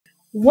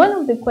One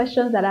of the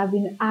questions that I've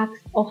been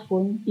asked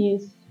often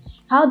is,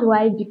 how do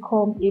I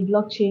become a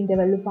blockchain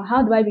developer?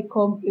 How do I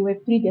become a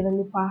Web3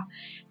 developer?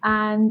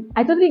 And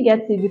I totally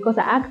get it because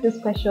I asked this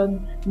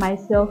question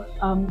myself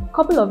a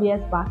couple of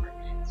years back.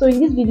 So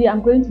in this video,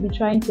 I'm going to be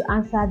trying to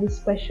answer these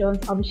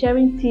questions. I'll be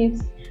sharing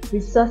tips,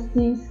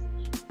 resources,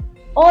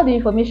 all the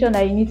information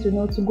that you need to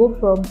know to go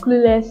from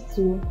clueless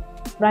to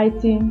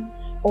writing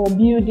or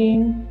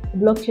building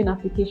blockchain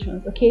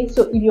applications. Okay,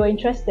 so if you're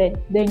interested,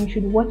 then you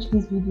should watch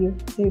this video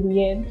till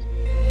the end.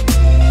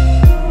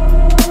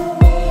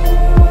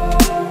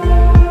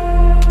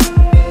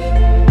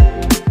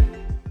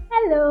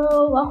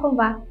 Hello, welcome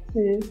back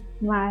to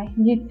my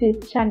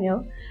YouTube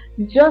channel.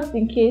 Just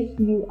in case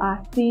you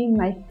are seeing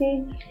my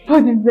face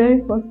for the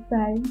very first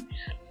time,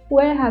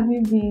 where have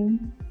you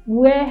been?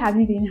 Where have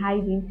you been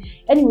hiding?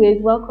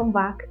 Anyways, welcome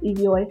back if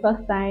you are a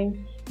first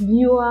time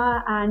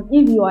viewer, and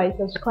if you are a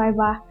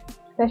subscriber,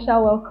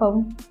 special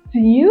welcome to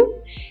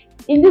you.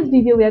 In this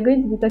video, we are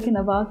going to be talking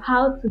about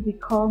how to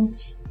become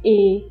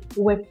a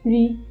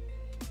Web3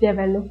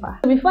 developer.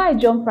 So before I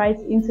jump right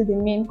into the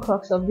main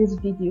crux of this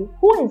video,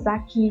 who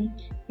exactly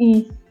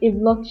is a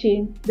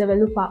blockchain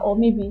developer, or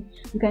maybe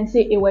you can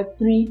say a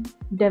Web3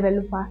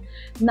 developer?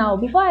 Now,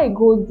 before I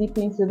go deep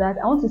into that,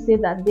 I want to say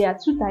that there are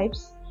two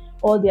types,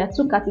 or there are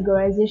two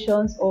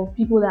categorizations of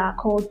people that are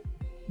called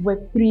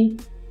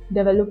Web3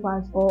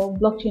 developers or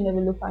blockchain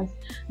developers.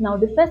 Now,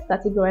 the first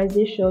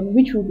categorization,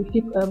 which we'll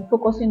be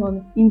focusing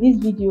on in this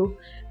video,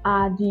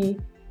 are the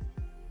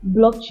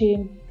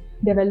blockchain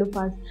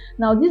developers.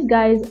 Now, these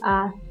guys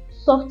are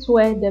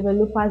software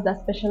developers that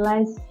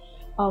specialize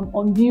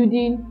on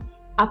building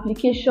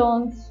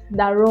applications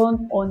that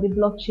run on the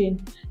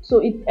blockchain. So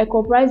it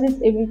comprises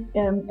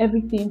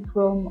everything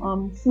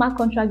from smart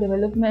contract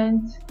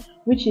development,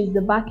 which is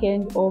the back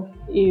end of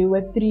a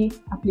Web3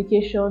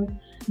 application,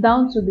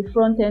 down to the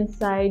front end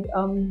side,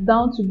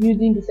 down to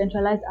building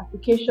decentralized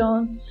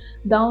applications,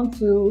 down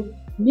to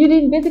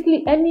building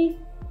basically any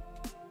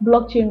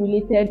blockchain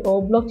related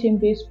or blockchain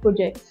based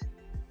project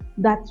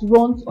that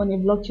runs on a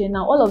blockchain.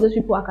 Now, all of those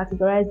people are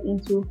categorized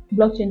into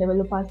blockchain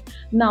developers.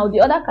 Now,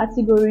 the other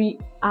category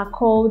are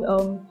called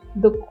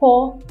the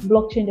core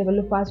blockchain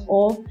developers,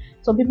 or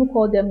some people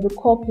call them the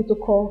core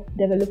protocol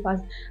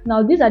developers.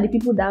 Now, these are the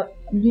people that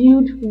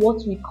build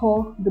what we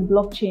call the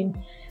blockchain.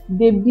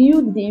 They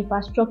build the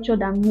infrastructure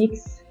that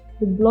makes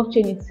the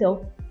blockchain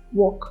itself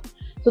work.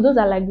 So those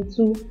are like the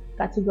two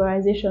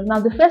categorizations. Now,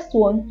 the first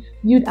one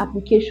build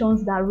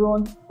applications that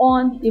run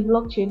on a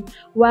blockchain,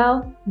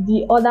 while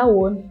the other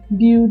one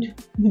build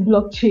the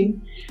blockchain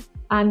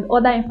and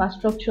other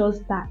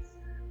infrastructures that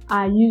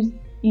are used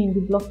in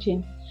the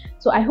blockchain.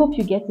 So I hope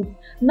you get it.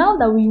 Now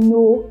that we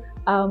know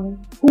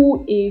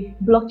who a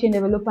blockchain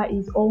developer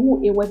is, or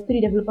who a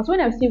Web3 developer. So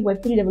when I say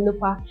Web3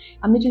 developer,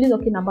 I'm literally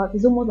talking about,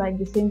 it's almost like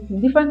the same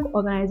thing. Different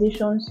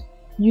organizations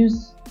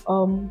use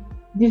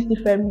these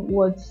different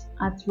words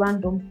at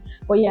random,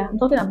 but yeah, I'm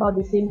talking about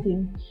the same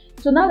thing.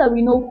 So now that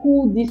we know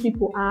who these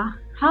people are,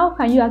 how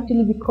can you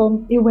actually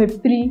become a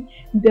Web3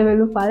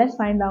 developer? Let's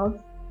find out.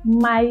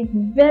 My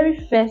very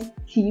first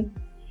tip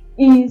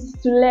is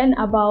to learn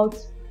about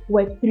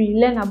Web3,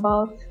 learn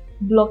about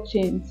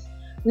blockchains,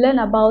 learn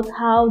about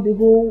how the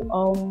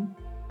whole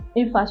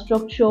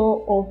infrastructure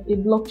of a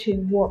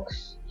blockchain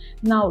works.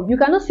 Now, you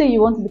cannot say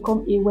you want to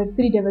become a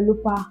Web3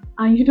 developer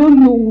and you don't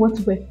know what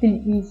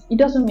Web3 is. It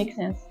doesn't make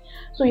sense.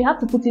 So you have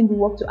to put in the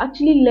work to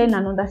actually learn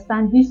and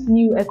understand this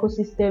new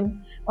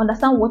ecosystem,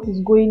 understand what is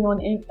going on,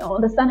 and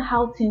understand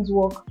how things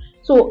work.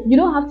 So you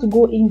don't have to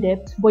go in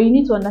depth, but you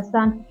need to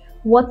understand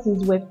what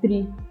is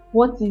Web3,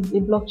 what is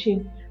a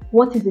blockchain,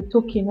 what is a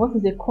token, what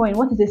is a coin,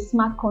 what is a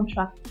smart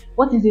contract,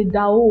 what is a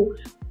DAO.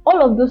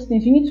 All of those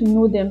things, you need to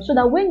know them, so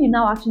that when you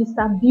now actually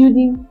start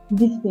building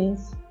these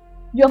things,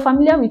 you're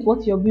familiar with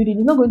what you're building.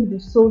 It's not going to be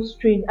so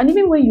strange, and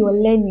even when you're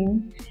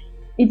learning,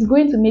 it's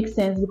going to make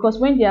sense, because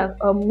when they are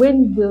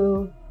when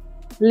the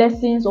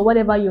lessons or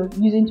whatever you're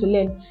using to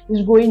learn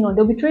is going on,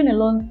 they'll be throwing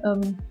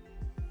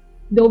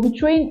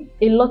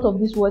a lot of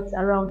these words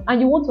around, and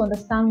you want to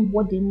understand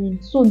what they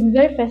mean. So the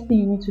very first thing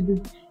you need to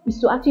do is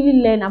to actually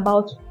learn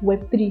about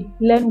Web3,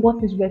 learn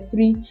what is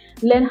Web3,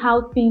 learn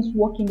how things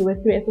work in the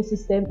Web3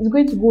 ecosystem. It's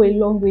going to go a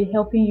long way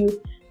helping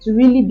you to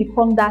really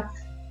become that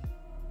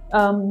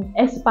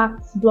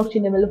expert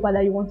blockchain developer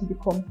that you want to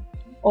become,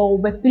 or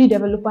Web3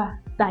 developer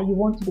that you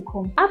want to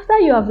become. After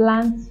you have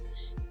learned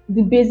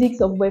the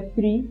basics of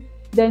Web3,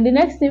 then the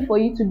next thing for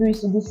you to do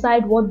is to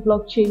decide what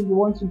blockchain you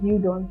want to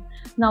build on.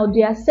 Now,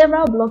 there are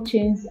several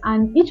blockchains,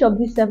 and each of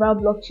these several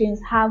blockchains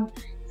have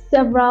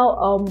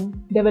several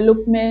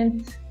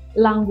development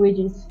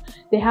languages.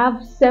 They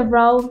have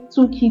several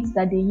toolkits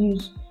that they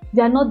use.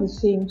 They are not the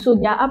same, so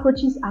their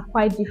approaches are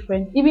quite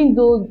different, even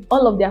though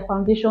all of their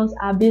foundations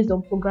are based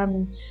on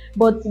programming,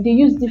 but they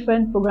use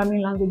different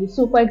programming languages.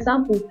 So for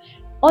example,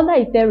 under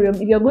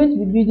Ethereum, if you're going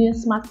to be building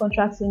smart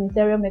contracts in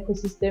Ethereum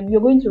ecosystem,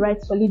 you're going to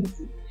write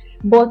Solidity.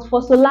 But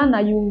for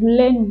Solana, you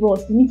learn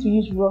Rust. You need to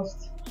use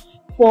Rust.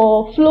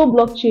 For Flow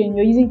blockchain,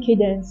 you're using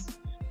Cadence.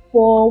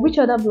 For which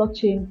other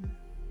blockchain?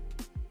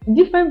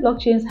 different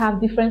blockchains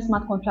have different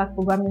smart contract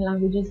programming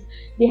languages.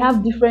 They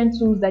have different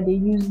tools that they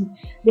use.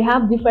 They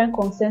have different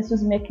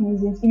consensus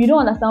mechanisms. If you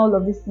don't understand all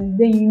of these things,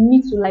 then you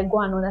need to like go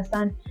and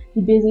understand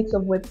the basics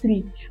of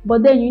Web3.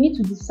 But then you need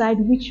to decide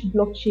which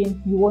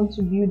blockchain you want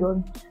to build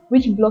on,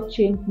 which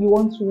blockchain you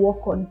want to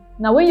work on.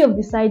 Now, when you have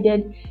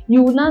decided,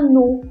 you will now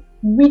know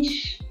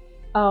which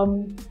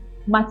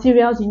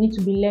materials you need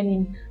to be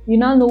learning. You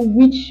now know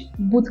which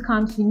boot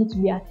camps you need to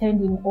be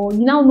attending, or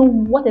you now know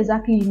what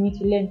exactly you need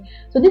to learn.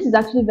 So this is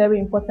actually very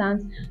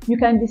important. You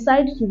can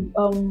decide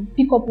to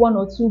pick up one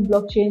or two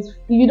blockchains.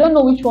 If you don't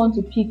know which one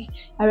to pick,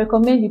 I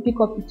recommend you pick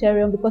up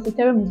Ethereum, because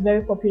Ethereum is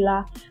very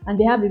popular and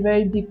they have a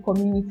very big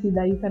community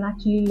that you can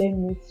actually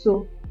learn with.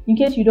 So in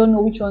case you don't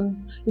know which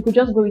one, you could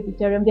just go with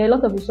Ethereum. There are a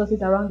lot of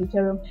resources around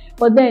Ethereum.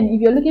 But then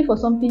if you're looking for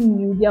something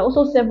new, there are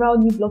also several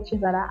new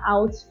blockchains that are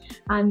out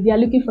and they are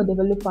looking for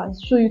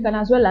developers. So you can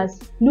as well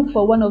as look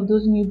for one of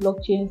those new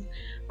blockchains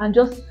and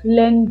just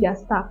learn their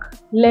stack,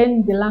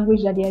 learn the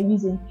language that they are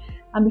using.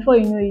 And before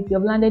you know it,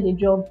 you've landed a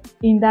job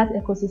in that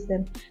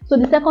ecosystem. So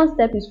the second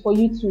step is for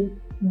you to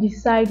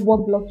decide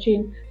what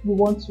blockchain you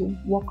want to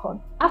work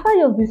on. After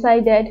you've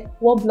decided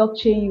what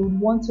blockchain you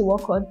want to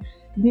work on,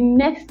 the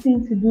next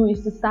thing to do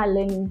is to start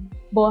learning.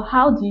 But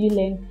how do you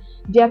learn?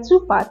 There are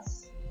two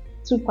parts.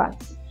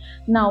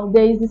 Now,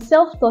 there is the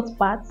self-taught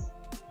part,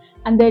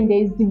 and then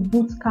there is the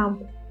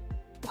bootcamp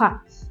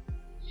part.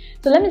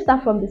 So let me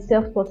start from the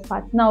self-taught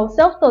part. Now,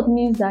 self-taught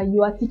means that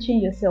you are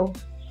teaching yourself.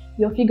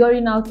 You're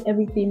figuring out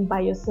everything by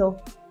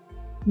yourself.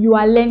 You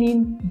are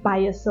learning by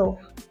yourself.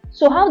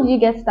 So how do you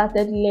get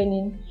started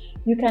learning?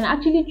 You can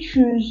actually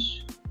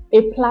choose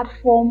a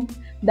platform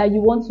that you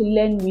want to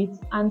learn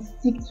with and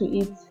stick to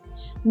it.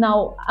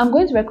 Now, I'm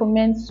going to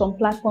recommend some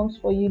platforms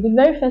for you. The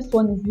very first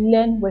one is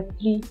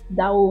Learnweb3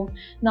 DAO.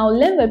 Now,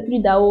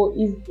 Learnweb3 DAO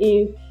is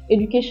a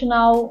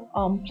educational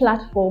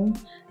platform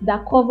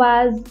that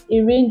covers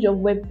a range of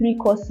Web3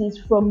 courses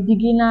from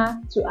beginner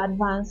to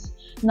advanced.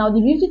 Now, the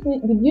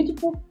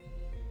beautiful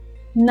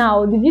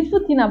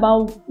thing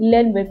about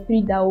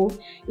Learnweb3 DAO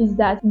is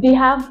that they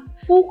have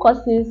full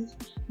courses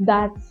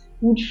that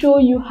would show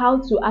you how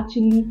to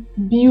actually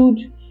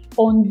build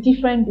on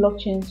different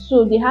blockchains.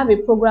 So they have a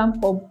program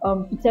for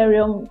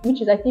Ethereum, which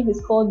is, I think, is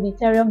called the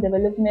Ethereum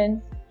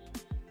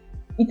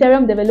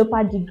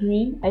Developer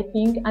Degree, I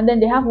think, and then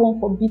they have one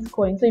for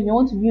Bitcoin. So if you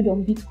want to build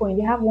on Bitcoin,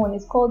 they have one.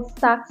 It's called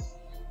Stacks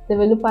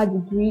Developer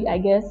Degree, I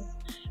guess.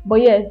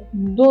 But yeah,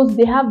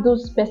 they have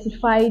those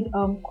specified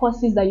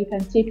courses that you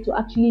can take to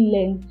actually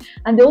learn,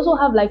 and they also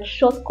have like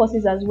short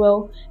courses as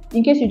well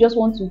in case you just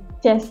want to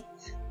test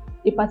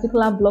a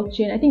particular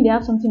blockchain. I think they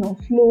have something on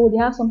Flow, they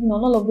have something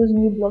on all of those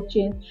new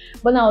blockchains.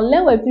 But now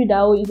Learnweb3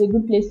 DAO is a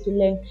good place to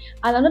learn.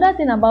 And another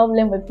thing about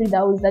Learnweb3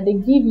 DAO is that they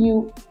give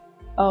you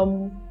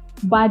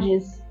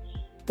badges,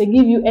 they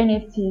give you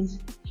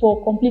NFTs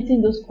for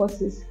completing those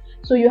courses.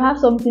 So you have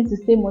something to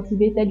stay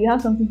motivated, you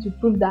have something to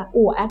prove that,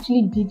 oh, I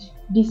actually did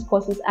these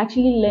courses, I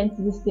actually learned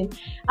this thing.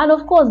 And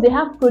of course, they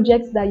have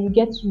projects that you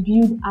get to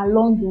build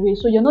along the way.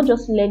 So you're not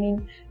just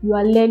learning, you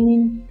are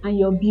learning and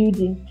you're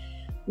building.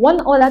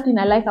 One other thing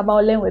I like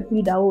about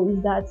Learnweb3 DAO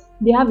is that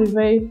they have a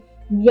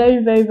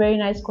very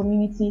nice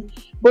community,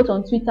 both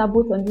on Twitter,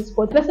 both on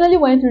Discord. Personally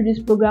went through this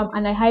program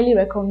and I highly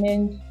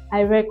recommend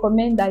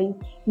that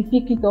you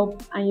pick it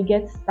up and you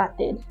get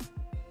started.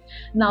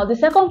 Now, the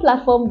second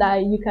platform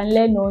that you can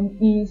learn on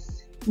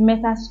is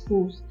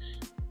MetaSchool.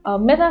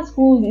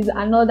 MetaSchool is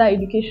another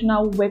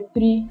educational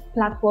Web3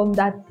 platform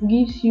that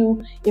gives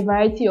you a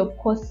variety of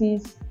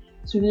courses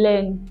to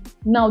learn.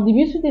 Now, the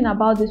beautiful thing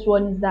about this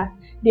one is that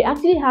they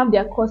actually have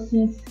their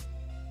courses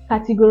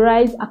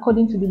categorized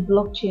according to the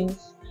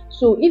blockchains.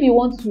 So if you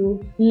want to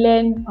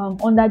learn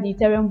under the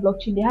Ethereum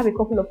blockchain, they have a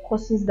couple of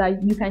courses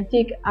that you can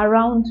take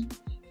around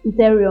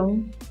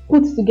Ethereum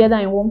put together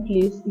in one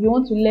place. If you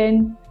want to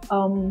learn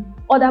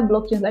other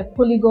blockchains like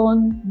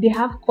Polygon, they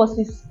have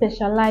courses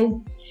specialized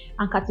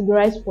and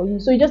categorized for you.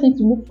 So you just need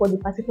to look for the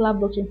particular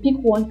blockchain, pick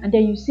one, and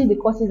then you see the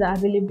courses that are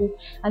available,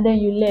 and then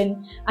you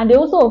learn. And they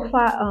also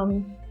offer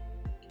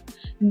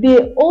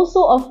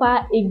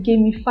a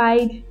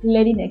gamified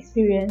learning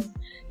experience.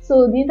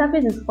 So the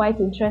interface is quite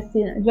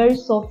interesting, very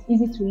soft,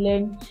 easy to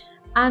learn.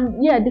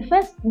 And yeah,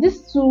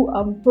 these two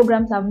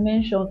programs I've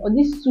mentioned, or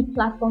these two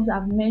platforms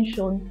I've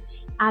mentioned,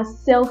 are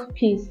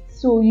self-paced.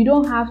 So you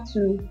don't have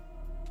to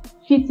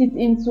fit it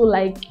into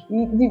like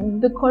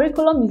the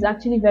curriculum is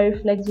actually very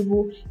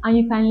flexible, and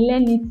you can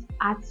learn it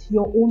at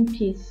your own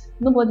pace.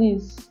 Nobody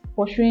is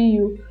pursuing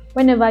you.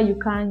 Whenever you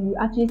can, you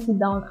actually sit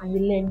down and you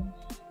learn.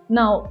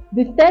 Now,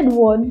 the third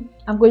one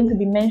I'm going to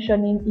be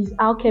mentioning is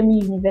Alchemy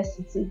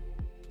University.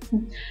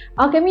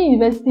 Alchemy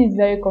University is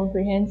very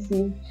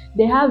comprehensive.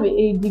 They have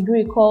a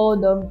degree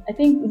called, I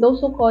think it's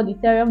also called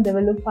Ethereum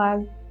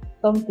Developer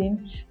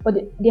something, but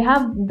they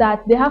have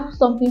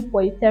something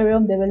for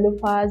Ethereum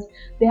developers.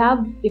 They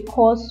have a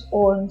course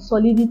on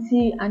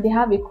Solidity, and they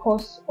have a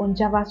course on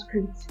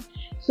JavaScript.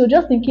 So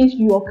just in case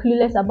you are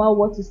clueless about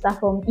what to start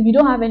from, if you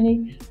don't have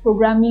any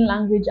programming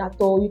language at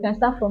all, you can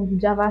start from the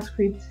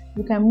JavaScript,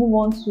 you can move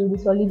on to the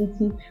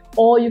Solidity,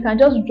 or you can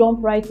just jump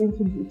right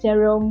into the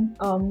Ethereum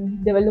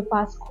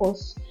developers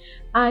course.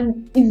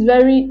 And it's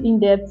very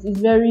in-depth, it's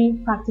very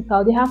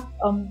practical.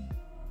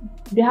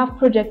 They have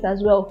projects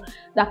as well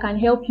that can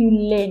help you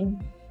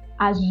learn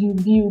as you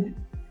build,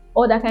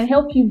 or that can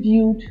help you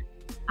build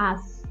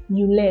as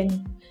you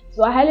learn.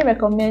 So I highly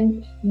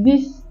recommend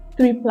these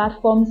 3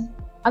 platforms.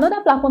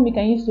 Another platform you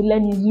can use to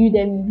learn is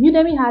Udemy.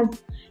 Udemy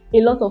has a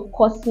lot of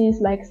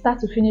courses, like start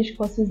to finish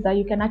courses, that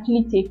you can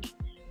actually take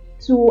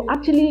to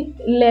actually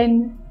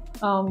learn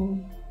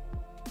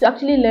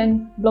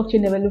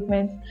blockchain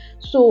development.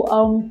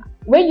 So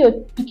when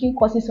you're picking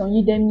courses on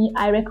Udemy,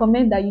 I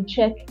recommend that you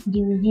check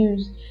the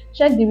reviews.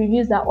 Check the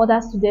reviews that other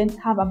students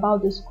have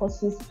about those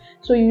courses,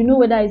 so you know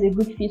whether it's a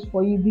good fit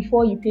for you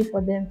before you pay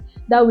for them.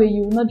 That way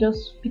you will not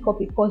just pick up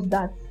a course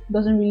that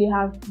doesn't really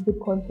have good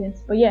content.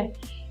 But yeah,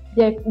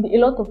 there are a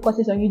lot of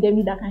courses on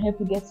Udemy that can help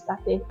you get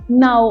started.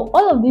 Now,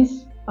 all of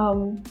these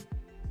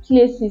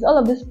places, all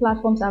of these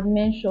platforms I've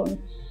mentioned,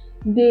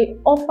 they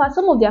offer,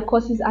 some of their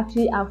courses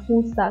actually are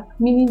full stack,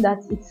 meaning that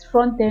it's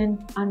front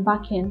end and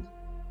back end.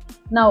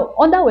 Now,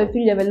 under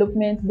Web3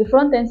 development, the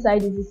front end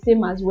side is the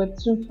same as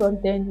Web2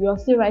 front end. You're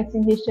still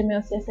writing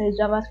HTML, CSS,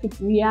 JavaScript,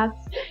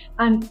 React,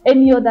 and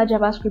any other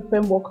JavaScript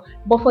framework.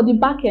 But for the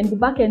back end,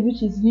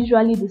 which is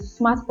usually the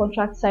smart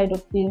contract side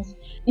of things,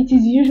 it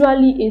is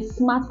usually a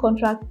smart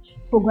contract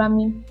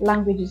programming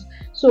languages.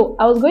 So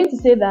I was going to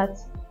say that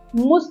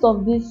most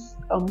of these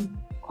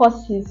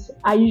courses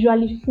are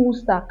usually full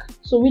stack,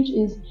 so which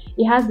is,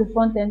 it has the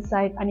front end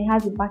side and it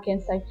has the back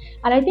end side.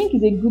 And I think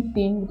it's a good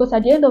thing, because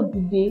at the end of the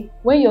day,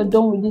 when you're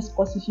done with these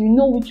courses, you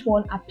know which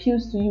one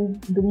appeals to you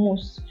the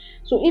most.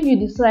 So if you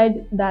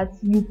decide that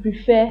you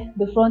prefer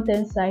the front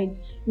end side,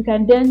 you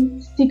can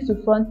then stick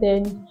to front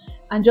end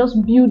and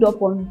just build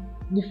up on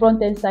the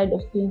front end side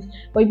of things.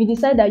 But if you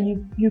decide that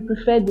you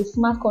prefer the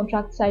smart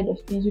contract side of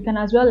things, you can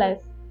as well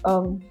as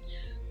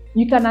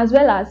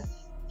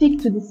stick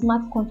to the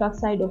smart contract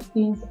side of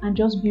things and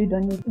just build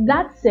on it.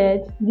 That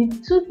said, the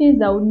 2 things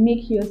that will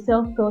make your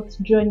self-taught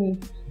journey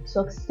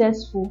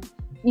successful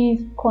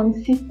is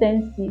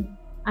consistency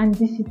and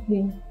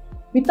discipline.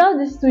 Without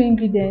these 2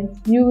 ingredients,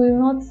 you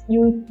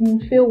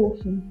will fail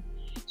woefully.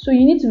 So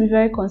you need to be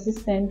very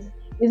consistent.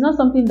 It's not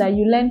something that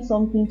you learn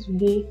something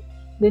today,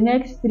 the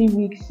next 3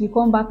 weeks you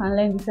come back and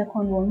learn the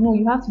second one. No,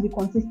 you have to be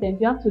consistent.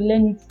 You have to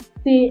learn it,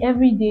 say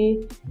every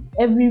day,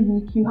 every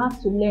week. You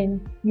have to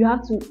learn. You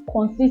have to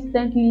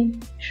consistently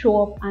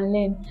show up and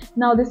learn.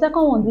 Now, the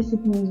second one,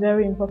 discipline, is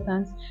very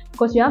important,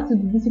 because you have to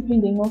be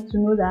disciplined enough to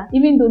know that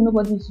even though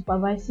nobody is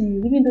supervising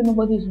you, even though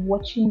nobody is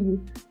watching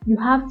you, you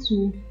have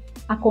to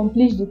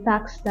accomplish the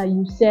tasks that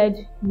you said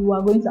you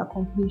are going to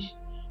accomplish.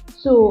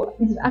 So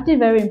it's actually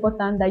very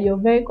important that you're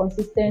very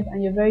consistent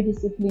and you're very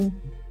disciplined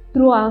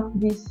throughout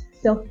this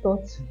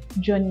self-taught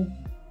journey.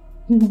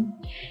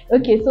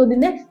 Okay, so the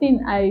next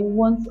thing I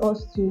want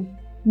us to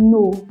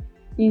know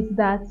is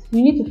that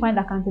you need to find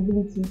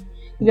accountability.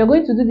 If you're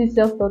going to do this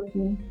self-taught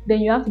thing,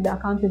 then you have to be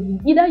accountable.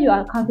 Either you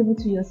are accountable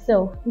to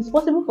yourself. It's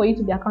possible for you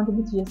to be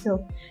accountable to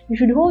yourself. You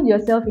should hold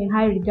yourself in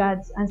high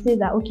regards and say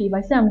that, okay, if I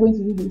say I'm going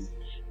to do this,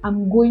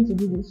 I'm going to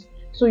do this.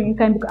 So you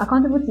can be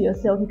accountable to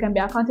yourself, you can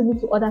be accountable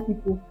to other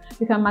people,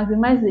 you can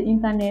maximize the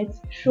internet,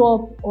 show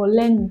up or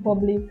learn in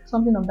public,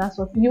 something of that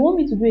sort. If you want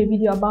me to do a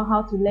video about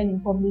how to learn in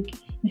public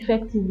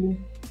effectively,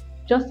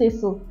 just say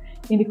so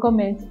in the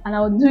comments and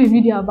I will do a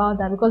video about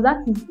that, because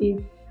that is a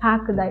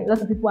hack that a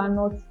lot of people are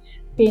not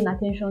paying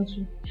attention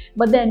to.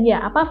 But then,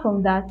 yeah, apart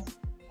from that,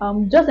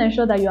 just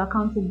ensure that you're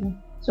accountable,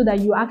 so that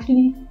you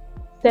actually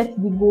set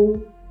the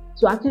goal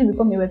to actually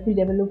become a Web3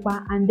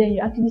 developer, and then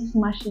you actually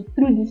smash it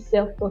through this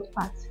self-taught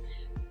part.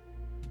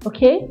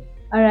 Okay,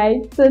 all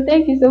right, so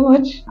thank you so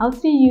much. I'll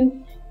see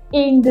you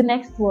in the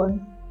next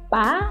one.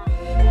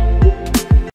 Bye.